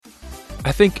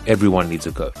I think everyone needs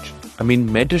a coach. I mean,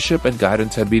 mentorship and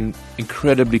guidance have been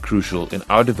incredibly crucial in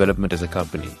our development as a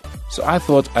company. So I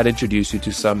thought I'd introduce you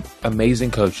to some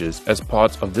amazing coaches as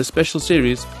part of this special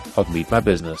series of Meet My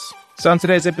Business. So on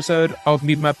today's episode of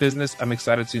Meet My Business, I'm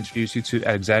excited to introduce you to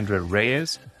Alexandra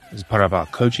Reyes as part of our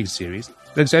coaching series.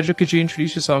 Alexandra, could you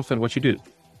introduce yourself and what you do?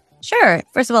 Sure.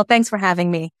 First of all, thanks for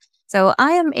having me. So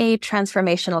I am a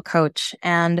transformational coach,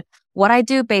 and what I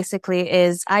do basically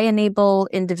is I enable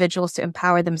individuals to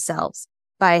empower themselves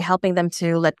by helping them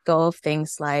to let go of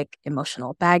things like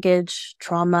emotional baggage,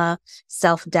 trauma,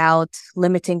 self-doubt,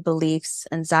 limiting beliefs,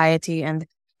 anxiety, and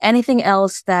anything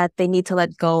else that they need to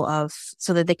let go of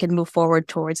so that they can move forward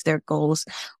towards their goals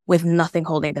with nothing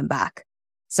holding them back.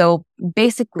 So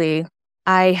basically,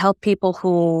 I help people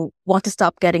who want to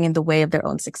stop getting in the way of their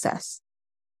own success.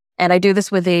 And I do this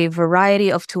with a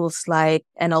variety of tools like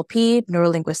NLP,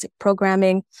 neuro-linguistic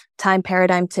programming, time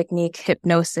paradigm technique,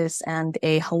 hypnosis, and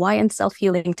a Hawaiian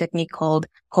self-healing technique called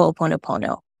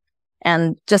Ho'oponopono.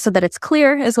 And just so that it's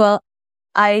clear as well,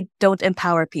 I don't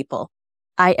empower people.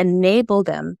 I enable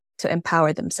them to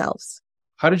empower themselves.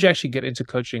 How did you actually get into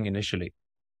coaching initially?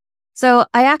 So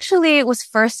I actually was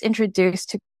first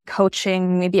introduced to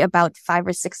coaching maybe about 5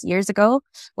 or 6 years ago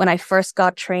when I first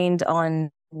got trained on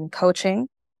coaching.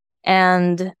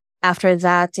 And after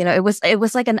that, it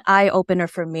was like an eye opener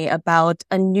for me about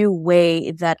a new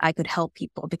way that I could help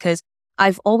people, because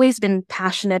I've always been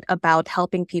passionate about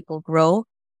helping people grow.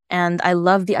 And I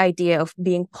love the idea of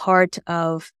being part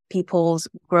of people's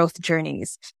growth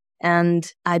journeys.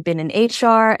 And I've been in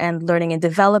HR and learning and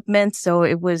development. So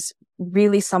it was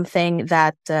really something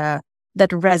that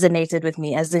resonated with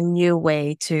me as a new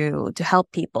way to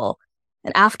help people.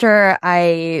 And after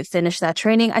I finished that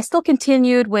training, I still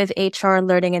continued with HR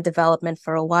learning and development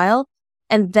for a while.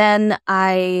 And then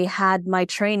I had my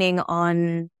training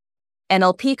on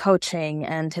NLP coaching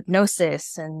and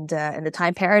hypnosis and the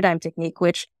time paradigm technique,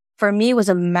 which for me was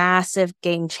a massive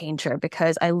game changer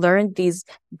because I learned these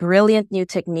brilliant new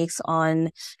techniques on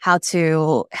how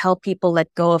to help people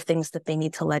let go of things that they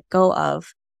need to let go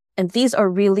of. And these are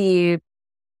really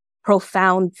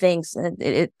profound things.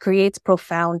 It creates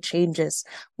profound changes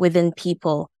within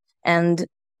people. And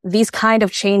these kind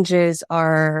of changes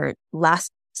are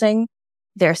lasting,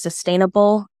 they're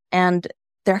sustainable, and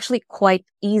they're actually quite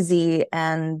easy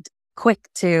and quick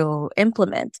to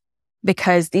implement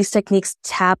because these techniques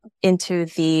tap into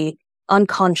the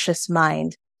unconscious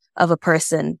mind of a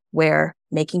person where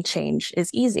making change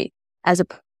is easy, as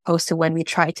opposed to when we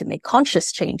try to make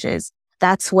conscious changes.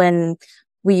 That's when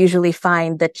we usually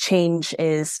find that change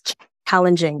is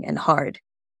challenging and hard.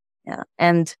 Yeah.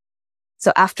 And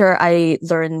so after I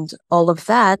learned all of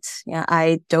that,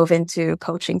 I dove into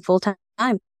coaching full time.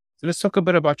 So let's talk a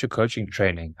bit about your coaching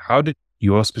training. How did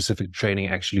your specific training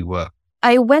actually work?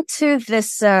 I went to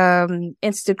this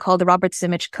institute called the Robert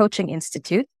Simich Coaching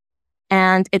Institute,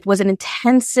 and it was an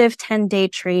intensive 10-day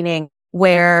training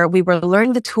where we were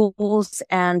learning the tools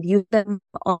and use them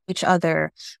on each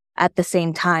other at the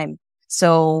same time.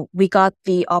 So we got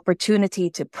the opportunity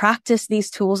to practice these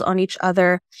tools on each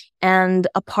other. And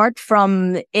apart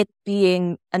from it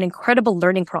being an incredible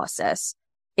learning process,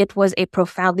 it was a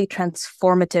profoundly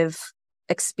transformative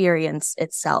experience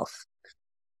itself,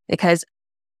 because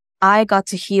I got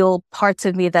to heal parts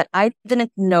of me that I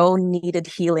didn't know needed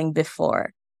healing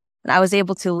before. And I was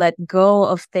able to let go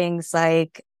of things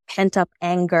like pent up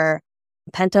anger,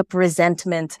 pent up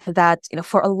resentment that,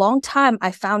 for a long time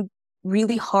I found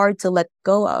really hard to let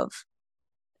go of.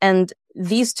 And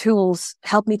these tools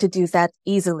help me to do that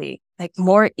easily, like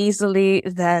more easily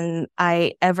than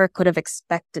I ever could have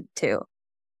expected to.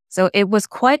 So it was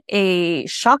quite a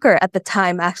shocker at the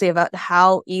time, actually, about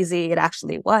how easy it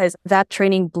actually was. That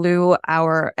training blew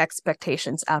our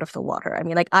expectations out of the water. I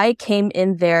mean, I came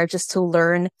in there just to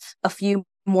learn a few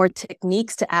more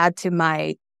techniques to add to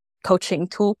my coaching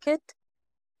toolkit.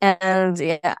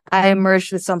 And I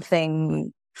emerged with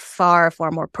something far,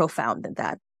 far more profound than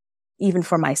that, even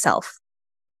for myself.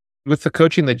 With the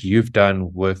coaching that you've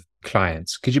done with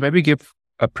clients, could you maybe give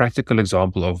a practical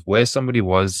example of where somebody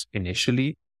was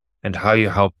initially and how you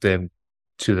helped them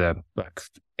to the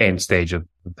end stage of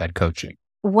that coaching?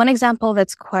 One example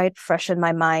that's quite fresh in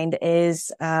my mind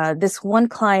is this one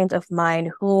client of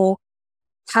mine who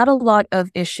had a lot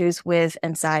of issues with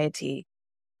anxiety,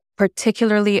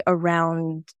 particularly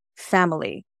around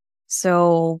family.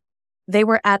 So they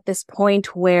were at this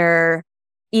point where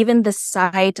even the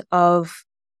sight of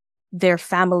their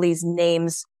family's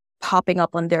names popping up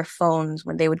on their phones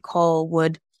when they would call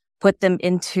would put them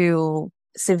into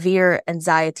severe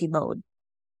anxiety mode.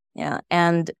 Yeah.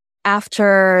 And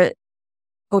after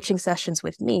coaching sessions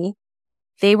with me,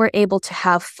 they were able to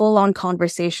have full-on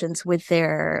conversations with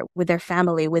their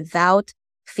family without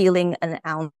feeling an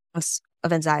ounce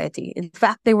of anxiety. In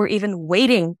fact, they were even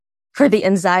waiting for the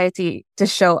anxiety to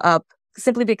show up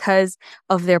simply because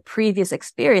of their previous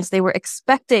experience. They were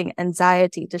expecting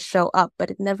anxiety to show up,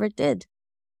 but it never did.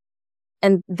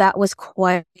 And that was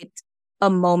quite a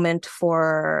moment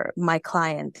for my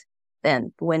client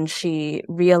then, when she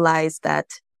realized that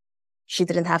she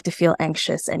didn't have to feel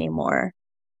anxious anymore.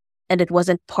 And it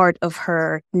wasn't part of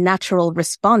her natural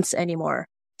response anymore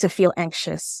to feel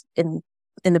anxious in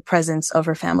the presence of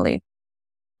her family,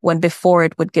 when before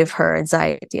it would give her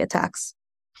anxiety attacks.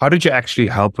 How did you actually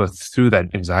help her through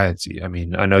that anxiety? I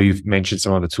mean, I know you've mentioned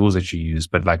some of the tools that you use,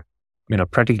 but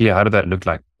practically, how did that look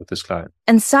like with this client?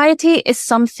 Anxiety is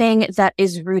something that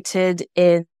is rooted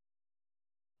in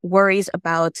worries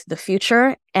about the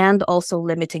future and also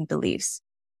limiting beliefs.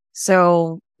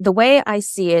 So the way I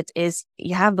see it is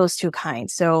you have those two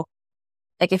kinds. So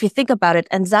like if you think about it,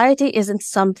 anxiety isn't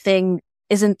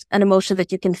an emotion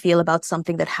that you can feel about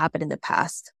something that happened in the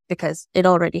past because it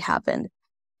already happened.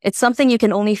 It's something you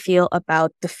can only feel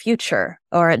about the future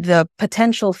or the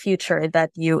potential future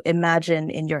that you imagine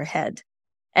in your head.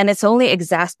 And it's only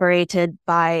exasperated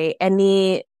by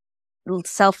any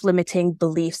self-limiting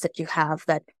beliefs that you have,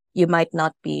 that you might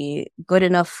not be good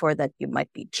enough, or that you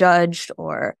might be judged,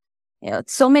 or,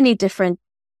 so many different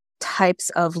types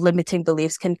of limiting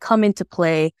beliefs can come into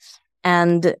play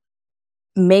and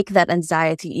make that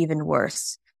anxiety even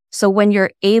worse. So when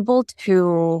you're able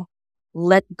to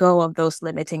let go of those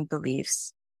limiting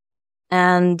beliefs,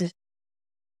 and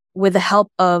with the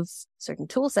help of certain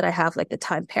tools that I have, like the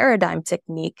time paradigm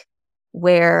technique,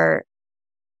 where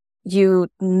you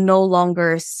no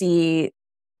longer see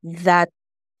that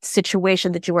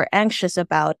situation that you were anxious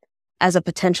about as a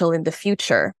potential in the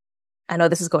future. I know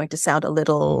this is going to sound a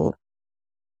little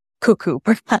cuckoo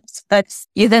perhaps, but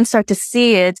you then start to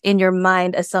see it in your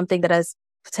mind as something that has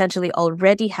potentially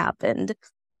already happened.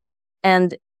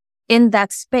 And in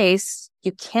that space,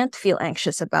 you can't feel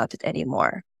anxious about it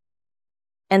anymore.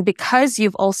 And because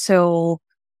you've also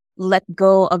let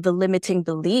go of the limiting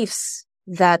beliefs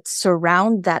that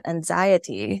surround that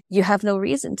anxiety, you have no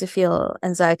reason to feel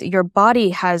anxiety. Your body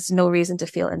has no reason to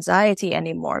feel anxiety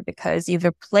anymore, because you've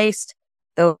replaced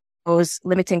those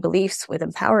limiting beliefs with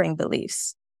empowering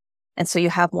beliefs. And so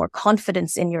you have more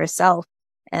confidence in yourself,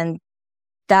 and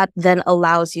that then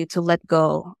allows you to let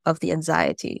go of the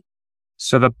anxiety.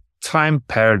 So the time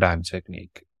paradigm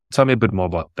technique, tell me a bit more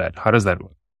about that. How does that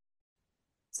work?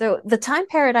 So the time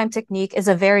paradigm technique is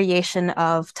a variation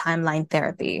of timeline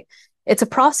therapy. It's a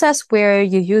process where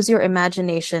you use your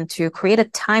imagination to create a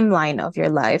timeline of your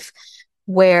life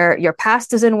where your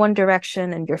past is in one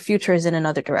direction and your future is in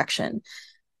another direction.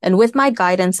 And with my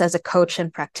guidance as a coach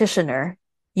and practitioner,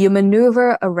 you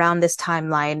maneuver around this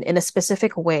timeline in a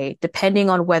specific way,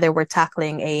 depending on whether we're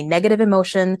tackling a negative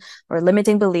emotion or a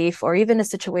limiting belief, or even a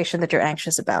situation that you're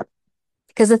anxious about.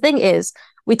 Because the thing is,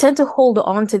 we tend to hold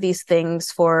on to these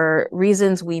things for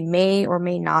reasons we may or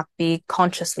may not be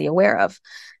consciously aware of.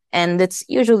 And it's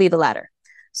usually the latter.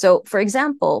 So, for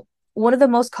example, one of the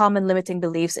most common limiting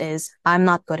beliefs is, I'm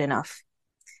not good enough.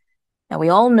 Now, we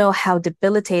all know how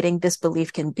debilitating this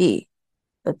belief can be.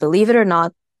 But believe it or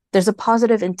not, there's a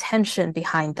positive intention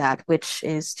behind that, which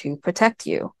is to protect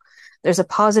you. There's a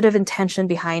positive intention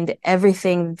behind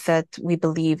everything that we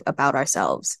believe about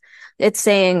ourselves. It's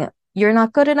saying, you're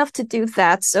not good enough to do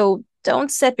that, so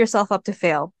don't set yourself up to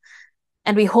fail.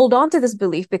 And we hold on to this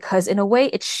belief because, in a way,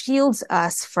 it shields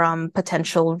us from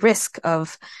potential risk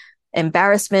of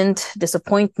embarrassment,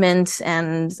 disappointment,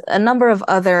 and a number of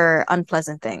other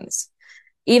unpleasant things,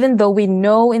 even though we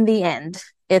know in the end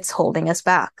it's holding us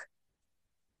back.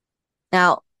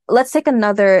 Now, let's take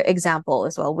another example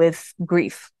as well with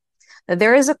grief. Now,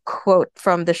 there is a quote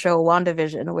from the show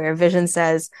WandaVision where Vision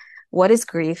says, "What is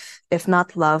grief if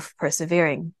not love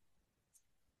persevering?"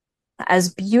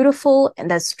 As beautiful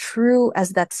and as true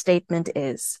as that statement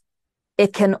is,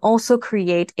 it can also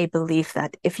create a belief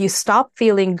that if you stop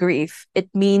feeling grief, it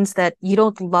means that you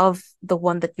don't love the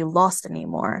one that you lost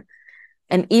anymore.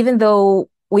 And even though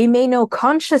we may know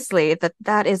consciously that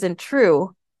that isn't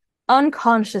true,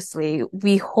 unconsciously,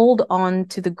 we hold on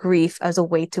to the grief as a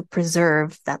way to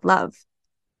preserve that love.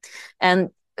 And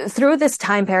through this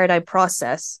time paradigm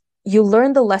process, you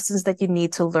learn the lessons that you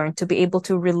need to learn to be able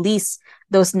to release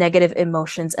those negative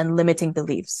emotions and limiting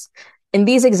beliefs. In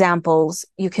these examples,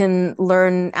 you can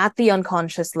learn at the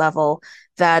unconscious level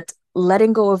that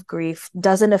letting go of grief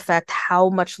doesn't affect how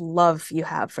much love you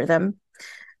have for them.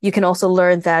 You can also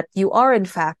learn that you are, in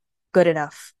fact, good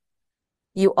enough.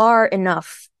 You are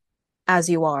enough as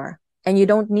you are. And you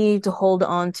don't need to hold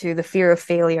on to the fear of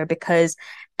failure because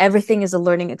everything is a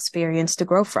learning experience to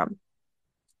grow from.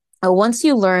 Once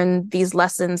you learn these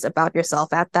lessons about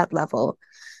yourself at that level,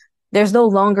 there's no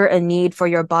longer a need for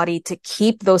your body to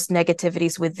keep those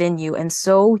negativities within you. And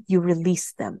so you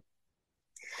release them.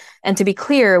 And to be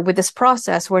clear, with this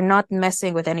process, we're not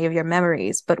messing with any of your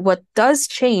memories, but what does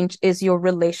change is your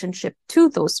relationship to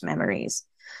those memories.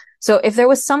 So if there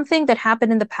was something that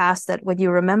happened in the past that when you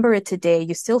remember it today,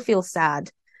 you still feel sad,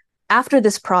 after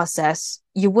this process,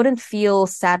 you wouldn't feel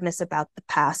sadness about the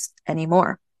past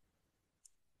anymore.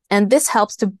 And this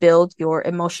helps to build your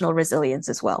emotional resilience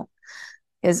as well.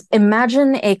 Is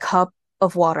imagine a cup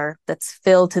of water that's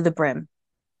filled to the brim.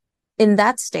 In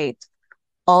that state,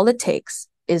 all it takes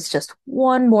is just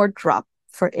one more drop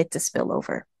for it to spill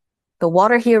over. The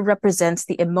water here represents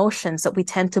the emotions that we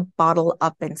tend to bottle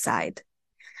up inside.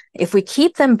 If we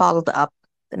keep them bottled up,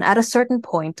 then at a certain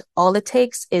point, all it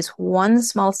takes is one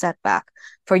small setback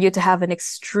for you to have an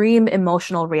extreme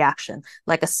emotional reaction,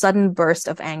 like a sudden burst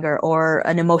of anger or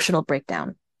an emotional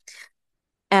breakdown.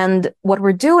 And what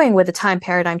we're doing with the time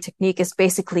paradigm technique is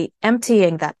basically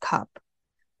emptying that cup,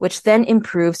 which then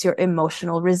improves your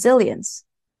emotional resilience.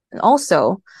 And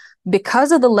also,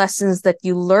 because of the lessons that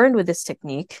you learn with this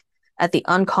technique at the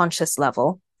unconscious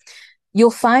level,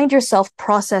 you'll find yourself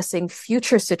processing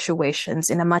future situations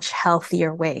in a much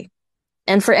healthier way.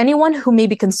 And for anyone who may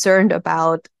be concerned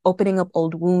about opening up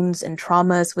old wounds and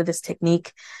traumas with this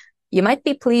technique, you might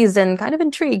be pleased and kind of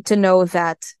intrigued to know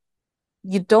that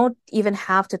you don't even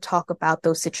have to talk about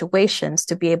those situations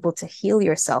to be able to heal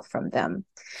yourself from them.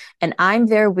 And I'm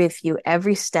there with you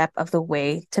every step of the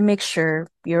way to make sure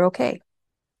you're okay.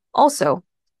 Also,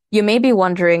 you may be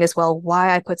wondering as well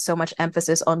why I put so much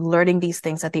emphasis on learning these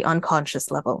things at the unconscious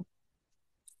level.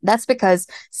 That's because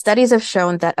studies have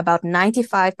shown that about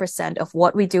 95% of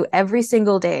what we do every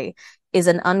single day is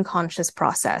an unconscious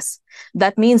process.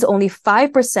 That means only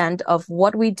 5% of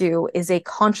what we do is a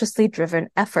consciously driven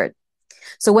effort.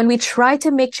 So when we try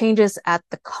to make changes at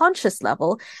the conscious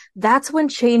level, that's when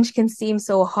change can seem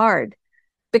so hard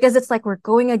because it's like we're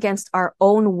going against our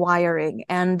own wiring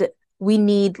and we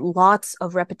need lots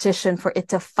of repetition for it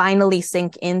to finally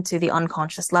sink into the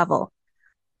unconscious level.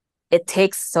 It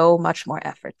takes so much more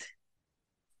effort.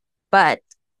 But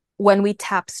when we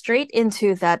tap straight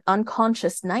into that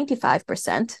unconscious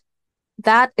 95%,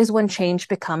 that is when change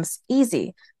becomes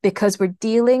easy because we're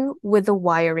dealing with the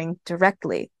wiring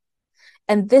directly.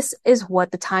 And this is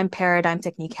what the time paradigm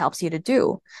technique helps you to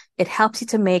do. It helps you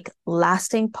to make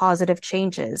lasting positive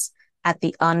changes at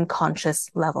the unconscious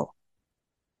level.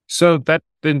 So that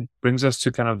then brings us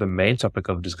to kind of the main topic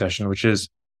of discussion, which is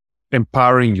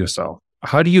empowering yourself.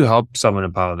 How do you help someone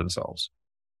empower themselves?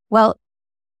 Well,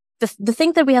 the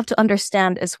thing that we have to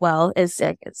understand as well is,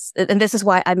 and this is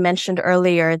why I mentioned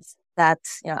earlier that,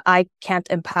 I can't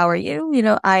empower you.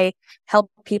 I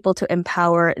help people to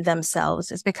empower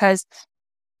themselves is because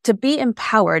to be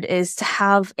empowered is to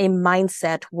have a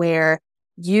mindset where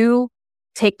you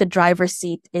take the driver's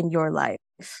seat in your life.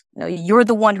 You're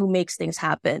the one who makes things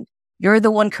happen. You're the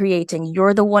one creating.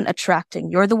 You're the one attracting.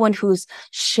 You're the one who's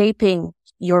shaping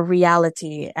your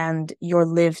reality and your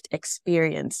lived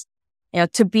experience.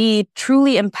 To be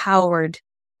truly empowered,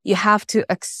 you have to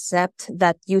accept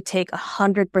that you take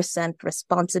 100%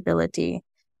 responsibility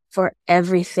for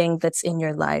everything that's in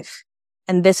your life.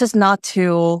 And this is not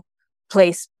to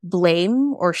place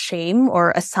blame or shame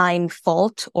or assign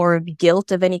fault or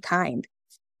guilt of any kind,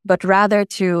 but rather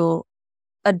to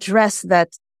address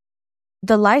that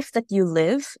the life that you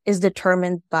live is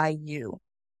determined by you.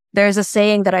 There's a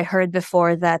saying that I heard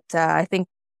before that I think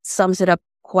sums it up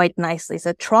quite nicely.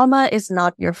 So trauma is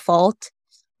not your fault,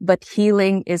 but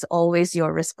healing is always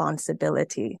your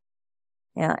responsibility.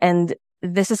 Yeah. And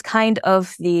this is kind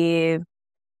of the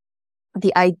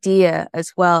idea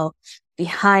as well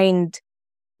behind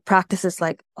practices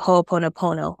like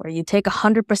Ho'oponopono, where you take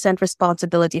 100%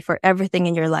 responsibility for everything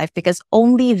in your life, because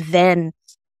only then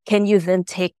can you then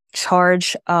take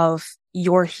charge of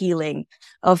your healing,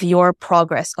 of your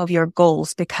progress, of your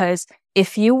goals. Because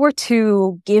if you were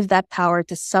to give that power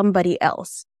to somebody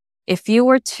else, if you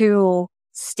were to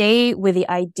stay with the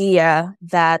idea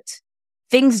that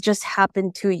things just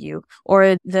happen to you,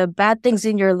 or the bad things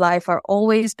in your life are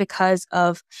always because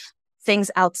of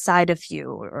things outside of you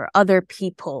or other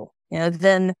people,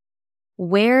 then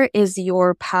where is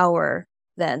your power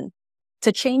then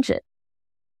to change it?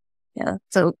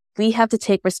 So we have to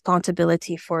take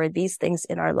responsibility for these things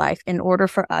in our life in order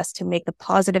for us to make the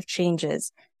positive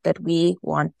changes that we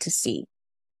want to see.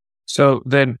 So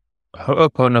then,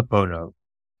 Ho'oponopono,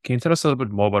 can you tell us a little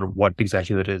bit more about what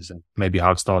exactly that is and maybe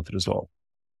how it started as well?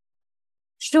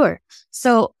 Sure.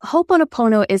 So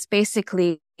Ho'oponopono is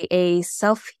basically a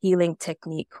self-healing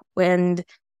technique. When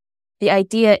the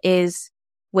idea is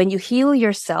when you heal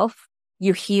yourself,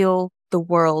 you heal the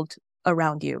world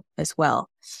around you as well.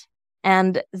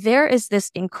 And there is this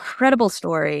incredible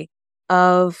story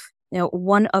of,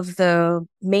 one of the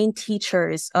main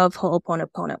teachers of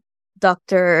Ho'oponopono,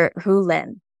 Dr. Hu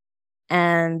Len.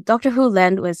 And Dr. Hu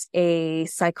Len was a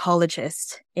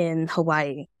psychologist in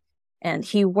Hawaii. And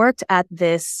he worked at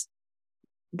this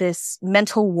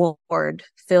mental ward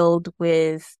filled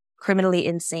with criminally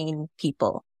insane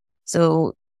people.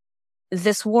 So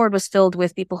this ward was filled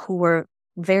with people who were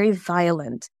very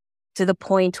violent to the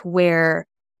point where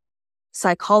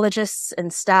psychologists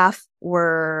and staff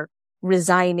were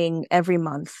resigning every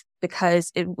month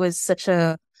because it was such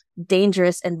a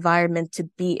dangerous environment to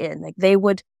be in. Like they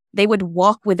would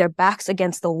walk with their backs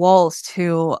against the walls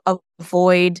to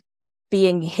avoid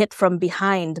being hit from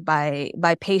behind by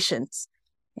patients.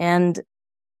 And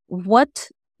what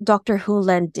Dr. Hu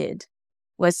Len did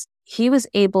was he was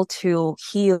able to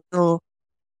heal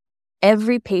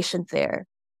every patient there,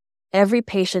 every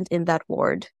patient in that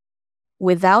ward,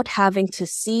 without having to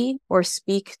see or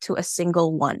speak to a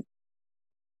single one.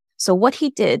 So what he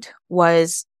did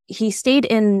was he stayed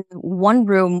in one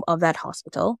room of that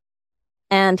hospital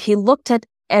and he looked at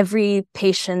every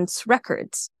patient's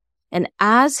records. And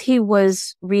as he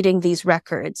was reading these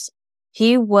records,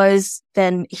 he was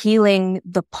then healing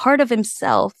the part of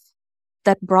himself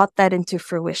that brought that into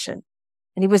fruition.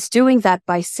 And he was doing that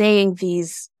by saying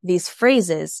these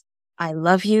phrases, I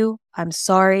love you, I'm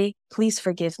sorry, please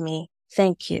forgive me,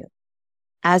 thank you,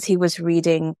 as he was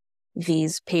reading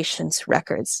these patients'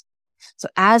 records. So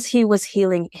as he was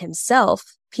healing himself,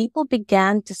 people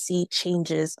began to see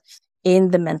changes in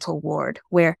the mental ward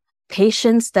where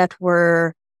patients that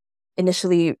were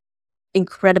initially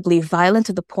incredibly violent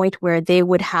to the point where they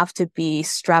would have to be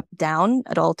strapped down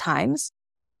at all times,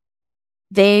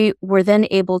 they were then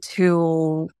able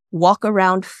to walk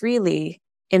around freely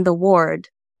in the ward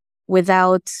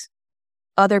without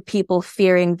other people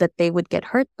fearing that they would get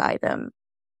hurt by them.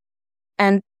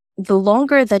 And the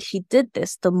longer that he did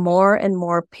this, the more and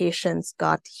more patients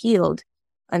got healed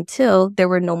until there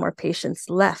were no more patients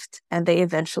left and they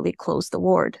eventually closed the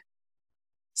ward.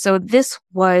 So this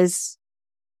was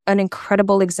an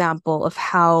incredible example of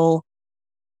how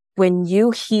when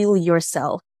you heal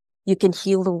yourself, you can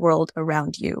heal the world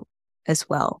around you as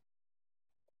well.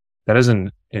 That is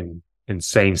an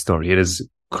insane story. It is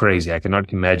crazy. I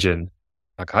cannot imagine.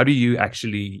 Like, how do you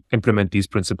actually implement these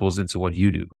principles into what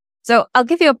you do? So I'll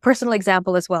give you a personal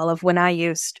example as well of when I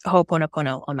used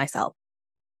Ho'oponopono on myself.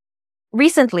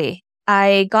 Recently,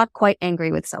 I got quite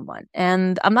angry with someone,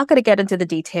 and I'm not going to get into the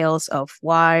details of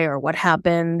why or what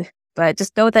happened, but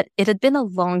just know that it had been a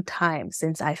long time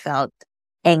since I felt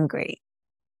angry.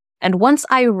 And once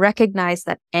I recognized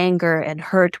that anger and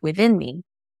hurt within me,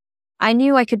 I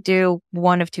knew I could do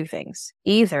one of two things.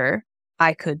 Either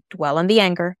I could dwell on the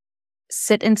anger,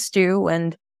 sit and stew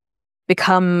and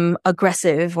become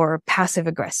aggressive or passive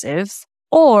aggressive,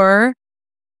 or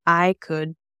I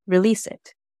could release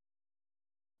it.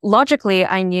 Logically,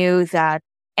 I knew that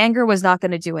anger was not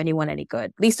going to do anyone any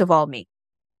good, least of all me.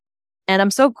 And I'm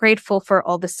so grateful for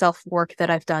all the self-work that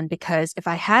I've done, because if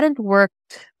I hadn't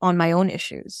worked on my own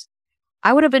issues,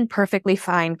 I would have been perfectly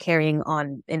fine carrying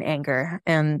on in anger.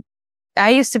 And I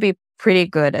used to be pretty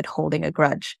good at holding a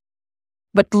grudge.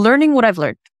 But learning what I've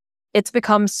learned, it's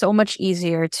become so much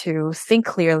easier to think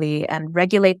clearly and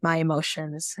regulate my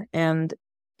emotions. And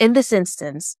in this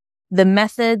instance, the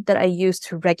method that I used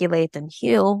to regulate and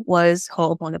heal was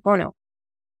Ho'oponopono.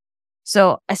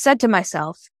 So I said to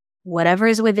myself, whatever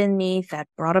is within me that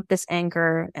brought up this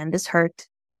anger and this hurt,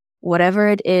 whatever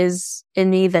it is in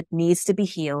me that needs to be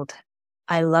healed,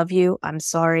 I love you, I'm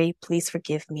sorry, please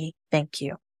forgive me, thank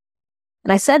you.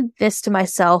 And I said this to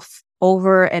myself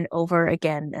over and over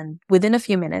again, and within a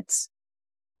few minutes,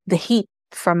 the heat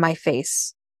from my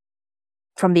face,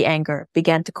 from the anger,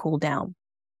 began to cool down.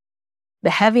 The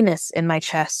heaviness in my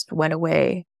chest went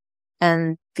away,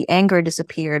 and the anger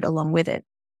disappeared along with it.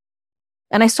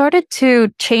 And I started to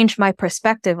change my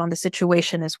perspective on the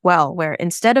situation as well, where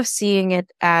instead of seeing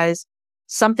it as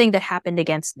something that happened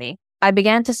against me, I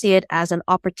began to see it as an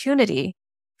opportunity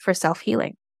for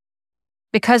self-healing.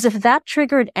 Because if that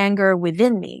triggered anger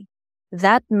within me,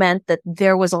 that meant that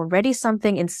there was already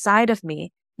something inside of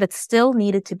me that still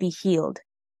needed to be healed.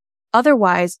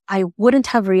 Otherwise, I wouldn't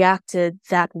have reacted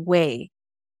that way.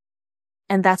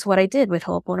 And that's what I did with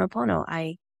Ho'oponopono.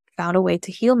 I found a way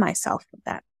to heal myself with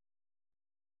that.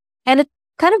 And it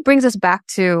kind of brings us back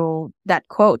to that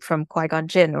quote from Qui-Gon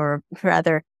Jinn, or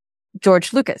rather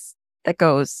George Lucas. that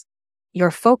goes,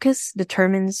 your focus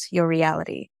determines your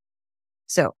reality.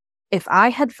 So if I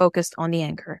had focused on the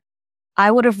anchor,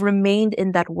 I would have remained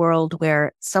in that world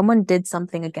where someone did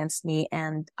something against me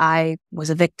and I was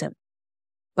a victim.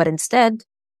 But instead,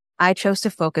 I chose to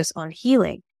focus on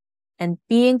healing and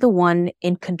being the one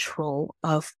in control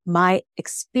of my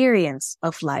experience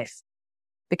of life,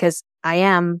 because I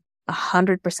am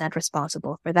 100%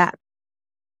 responsible for that.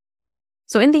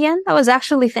 So in the end, I was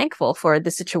actually thankful for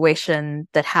the situation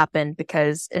that happened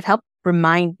because it helped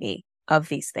remind me of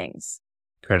these things.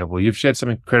 Incredible. You've shared some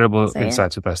incredible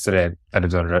insights with us today,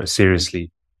 Alexandra.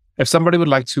 Seriously. If somebody would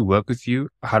like to work with you,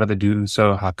 how do they do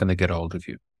so? How can they get a hold of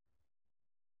you?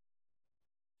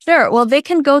 Sure. Well, they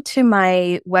can go to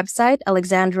my website,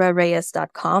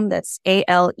 alexandrareyes.com. That's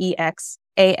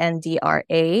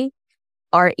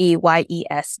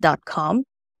AlexandraReyes.com.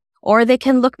 Or they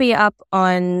can look me up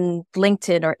on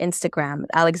LinkedIn or Instagram,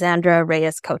 Alexandra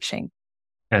Reyes Coaching.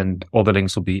 And all the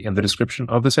links will be in the description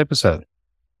of this episode.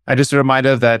 And just a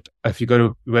reminder that if you go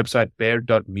to the website,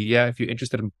 baird.media, if you're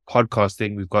interested in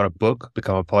podcasting, we've got a book,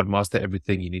 Become a Podmaster,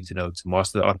 Everything You Need to Know to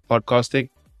Master the Art of Podcasting,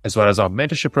 as well as our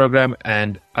mentorship program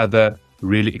and other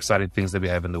really exciting things that we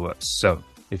have in the works. So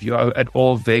if you are at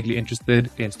all vaguely interested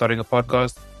in starting a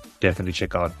podcast, definitely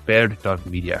check out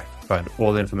baird.media. Find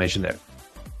all the information there.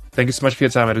 Thank you so much for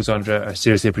your time, Alexandra. I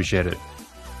seriously appreciate it.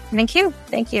 Thank you.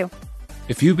 Thank you.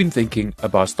 If you've been thinking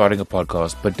about starting a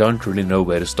podcast but don't really know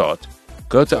where to start,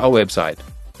 go to our website,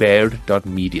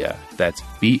 baird.media. That's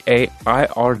BAIRD.media.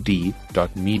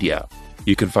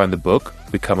 You can find the book,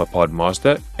 Become a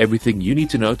Podmaster, Everything You Need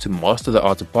to Know to Master the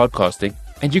Art of Podcasting.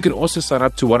 And you can also sign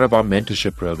up to one of our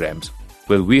mentorship programs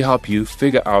where we help you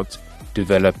figure out,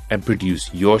 develop, and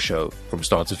produce your show from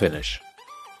start to finish.